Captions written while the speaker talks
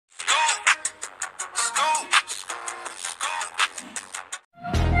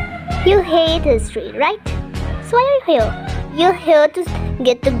You hate history, right? So why are you here? You're here to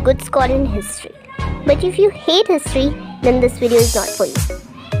get the good score in history. But if you hate history, then this video is not for you.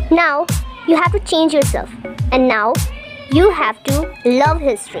 Now, you have to change yourself. And now, you have to love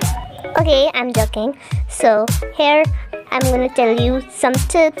history. Okay, I'm joking. So, here I'm gonna tell you some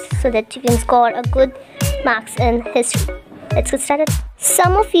tips so that you can score a good marks in history. Let's get started.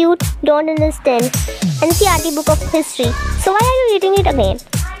 Some of you don't understand NCERT book of history. So why are you reading it again?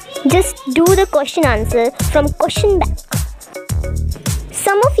 Just do the question answer from question bank.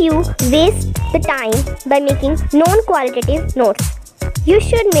 Some of you waste the time by making non-qualitative notes. You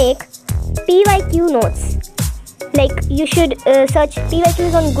should make PYQ notes. Like you should search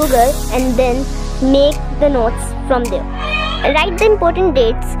PYQs on Google and then make the notes from there. Write the important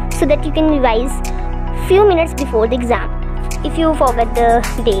dates so that you can revise few minutes before the exam. If you forget the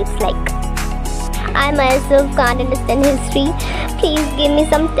dates, like I myself can't understand history, please give me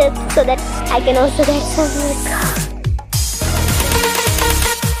some tips so that I can also get some.